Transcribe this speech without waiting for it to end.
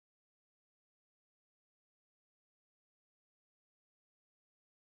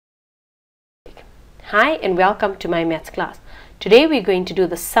Hi and welcome to my maths class. Today we're going to do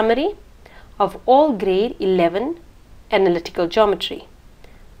the summary of all grade 11 analytical geometry.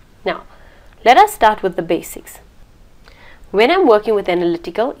 Now let us start with the basics. When I'm working with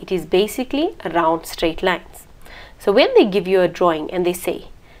analytical, it is basically around straight lines. So when they give you a drawing and they say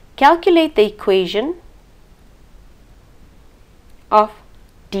calculate the equation of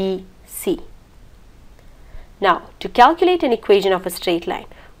DC. Now to calculate an equation of a straight line,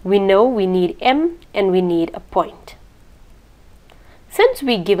 we know we need M and we need a point. Since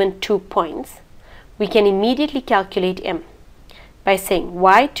we're given 2 points, we can immediately calculate M by saying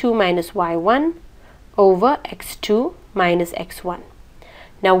y2 minus y1 over x2 minus x1.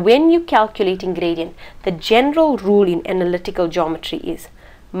 Now when you're calculating gradient, the general rule in analytical geometry is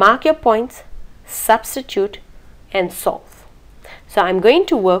mark your points, substitute and solve. So I'm going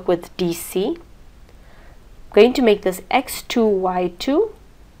to work with DC. I'm going to make this x2 y2,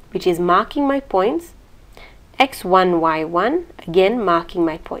 which is marking my points, x1 y1, again marking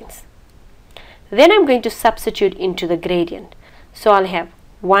my points. Then I'm going to substitute into the gradient. So I'll have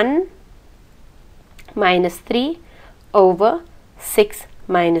 1 minus 3 over 6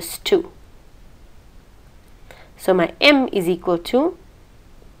 minus 2. So my M is equal to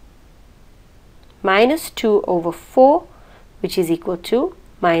minus 2 over 4, which is equal to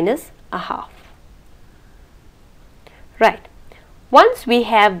minus a half. Right. Once we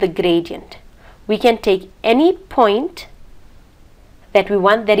have the gradient, we can take any point that we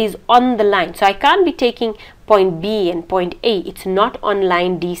want that is on the line. So I can't be taking point B and point A. It's not on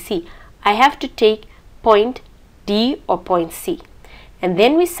line DC. I have to take point D or point C. And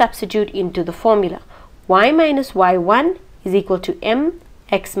then we substitute into the formula. Y minus y1 is equal to M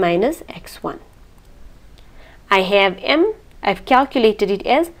x minus x1. I have M. I've calculated it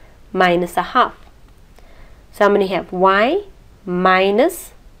as minus a half. So I'm going to have Y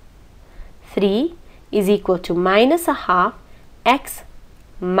minus 3 is equal to minus a half x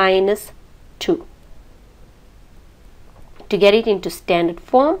minus 2. To get it into standard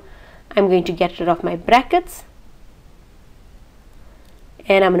form, I'm going to get rid of my brackets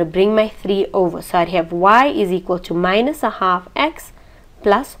and I'm going to bring my 3 over. So I have y is equal to minus a half x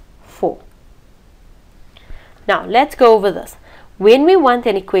plus 4. Now let's go over this. When we want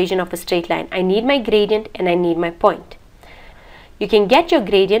an equation of a straight line, I need my gradient and I need my point. You can get your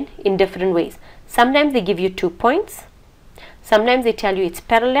gradient in different ways. Sometimes they give you 2 points. Sometimes they tell you it's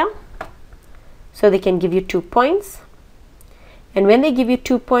parallel. So they can give you 2 points. And when they give you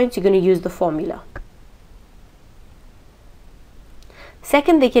 2 points, you're going to use the formula.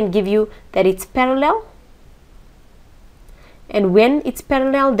 Second, they can give you that it's parallel. And when it's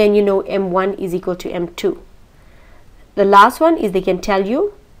parallel, then you know M1 is equal to M2. The last one is they can tell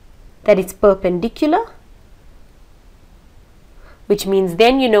you that it's perpendicular, which means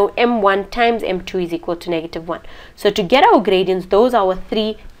then you know M1 times M2 is equal to -1. So to get our gradients, those are our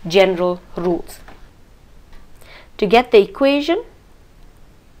 3 general rules. To get the equation,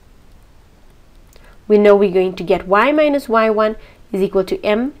 we know we're going to get y minus y1 is equal to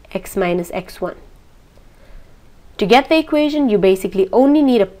M x minus x1. To get the equation, you basically only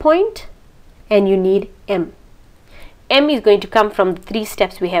need a point and you need M. M is going to come from the 3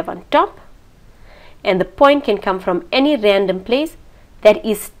 steps we have on top, and the point can come from any random place that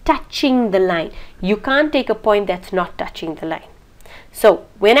is touching the line. You can't take a point that's not touching the line. So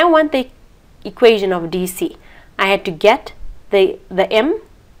when I want the equation of DC, I had to get the M,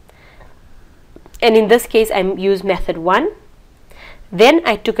 and in this case I used method 1. Then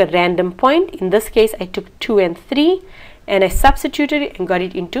I took a random point. In this case I took 2 and 3 and I substituted it and got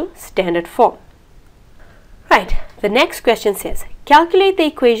it into standard form. Right, the next question says calculate the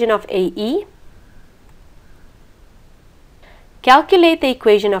equation of AE. Calculate the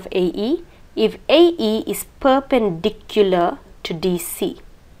equation of AE if AE is perpendicular to DC.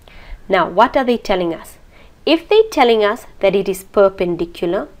 Now what are they telling us? If they're telling us that it is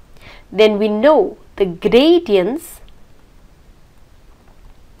perpendicular, then we know the gradients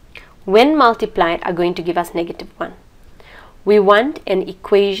when multiplied are going to give us -1. We want an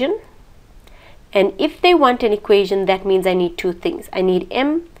equation, and if they want an equation, that means I need 2 things. I need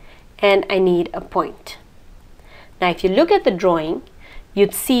M and I need a point. Now if you look at the drawing,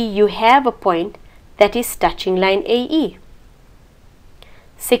 you'd see you have a point that is touching line AE,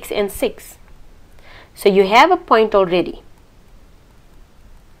 6 and 6. So you have a point already.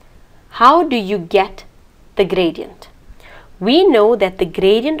 How do you get the gradient? We know that the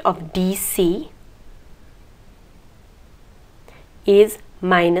gradient of DC is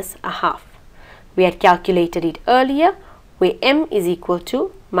minus a half. We had calculated it earlier where M is equal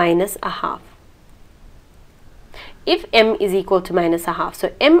to minus a half. if m is equal to minus a half,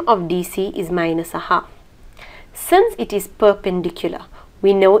 so m of DC is minus a half. Since it is perpendicular,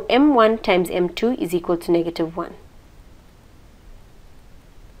 we know m1 times m2 is equal to negative 1.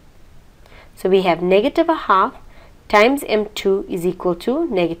 So we have negative a half times m2 is equal to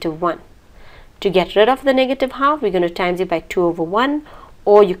negative 1. To get rid of the negative half, we're going to times it by 2 over 1,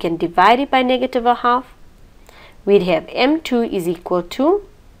 or you can divide it by negative a half. We'd have m2 is equal to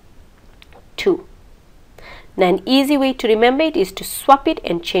 2. Now an easy way to remember it is to swap it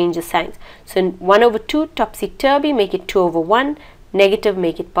and change the signs. So 1 over 2 topsy-turvy, make it 2 over 1, negative,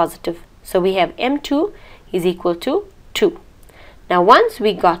 make it positive. So we have m2 is equal to 2. Now once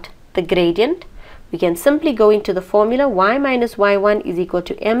we got the gradient, we can simply go into the formula y minus y1 is equal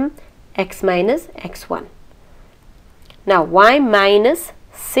to mx minus x1. Now y minus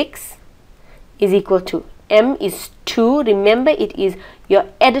 6 is equal to m is 2. Remember, it is your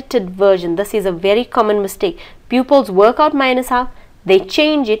edited version. This is a very common mistake. Pupils work out minus half, they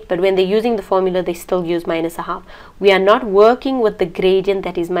change it, but when they're using the formula, they still use minus a half. We are not working with the gradient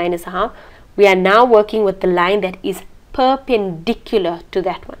that is minus a half. We are now working with the line that is perpendicular to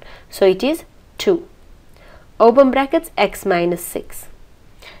that one. So it is 2. Open brackets, x minus 6.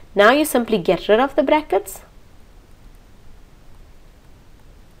 Now you simply get rid of the brackets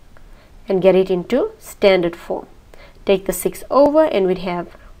and get it into standard form. Take the 6 over and we'd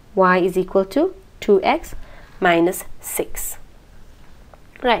have y is equal to 2x minus 6.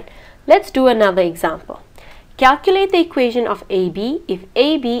 Right, let's do another example. Calculate the equation of AB if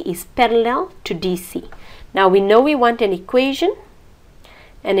AB is parallel to DC. Now we know we want an equation,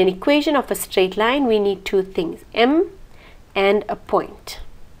 and an equation of a straight line we need two things, m and a point.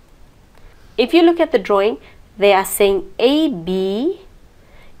 If you look at the drawing, they are saying AB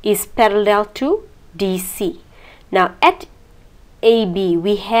is parallel to DC. Now at AB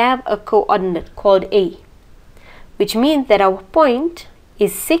we have a coordinate called A, which means that our point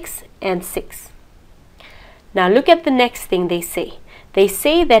is 6 and 6. Now look at the next thing they say. They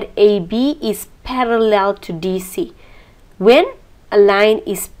say that AB is parallel to DC. When a line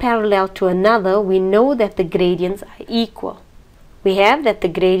is parallel to another, we know that the gradients are equal. We have that the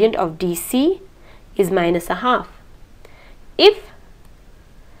gradient of DC is minus a half. If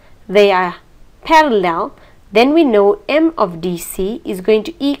they are parallel, then we know m of DC is going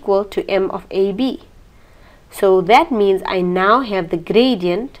to equal to m of AB. So that means I now have the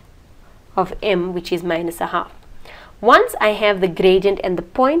gradient of m, which is minus a half. Once I have the gradient and the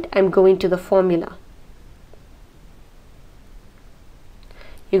point, I'm going to the formula.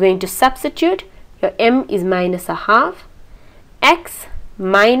 You're going to substitute. Your m is minus a half, x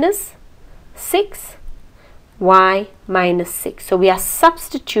minus 6, y minus 6. So we are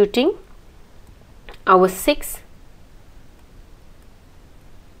substituting our 6,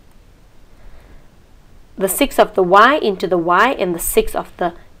 the 6 of the y into the y, and the 6 of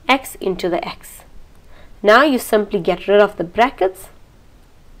the x into the x. Now you simply get rid of the brackets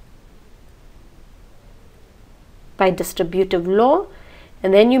by distributive law,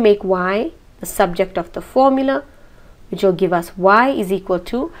 and then you make y the subject of the formula, which will give us y is equal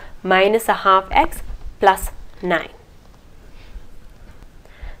to minus a half x plus 9.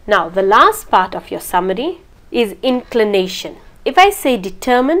 Now the last part of your summary is inclination. If I say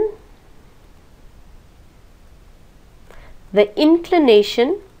determine the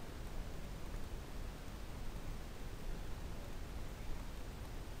inclination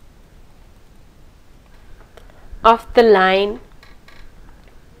of the line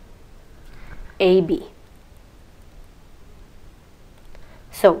AB.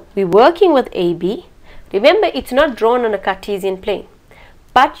 So we're working with AB. Remember, it's not drawn on a Cartesian plane,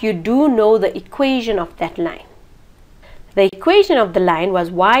 but you do know the equation of that line. The equation of the line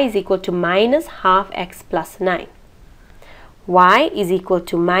was y is equal to minus half x plus 9. Y is equal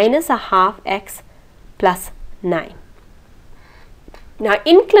to minus a half x plus 9. Now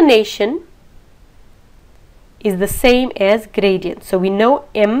inclination is the same as gradient. So we know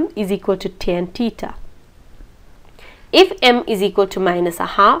m is equal to tan theta. If m is equal to minus a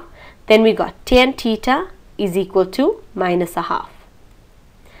half, then we got tan theta is equal to minus a half.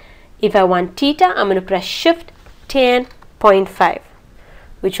 If I want theta, I'm going to press shift tan 0.5,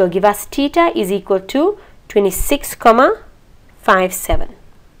 which will give us theta is equal to 26,57.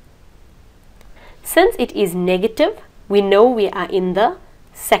 Since it is negative, we know we are in the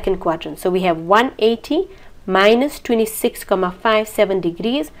second quadrant. So we have 180 minus 26,57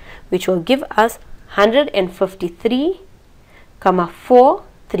 degrees, which will give us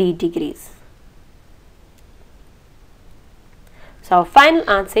 153,43 degrees. So our final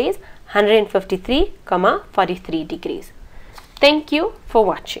answer is 153,43 degrees. Thank you for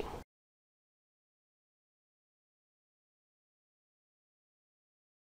watching.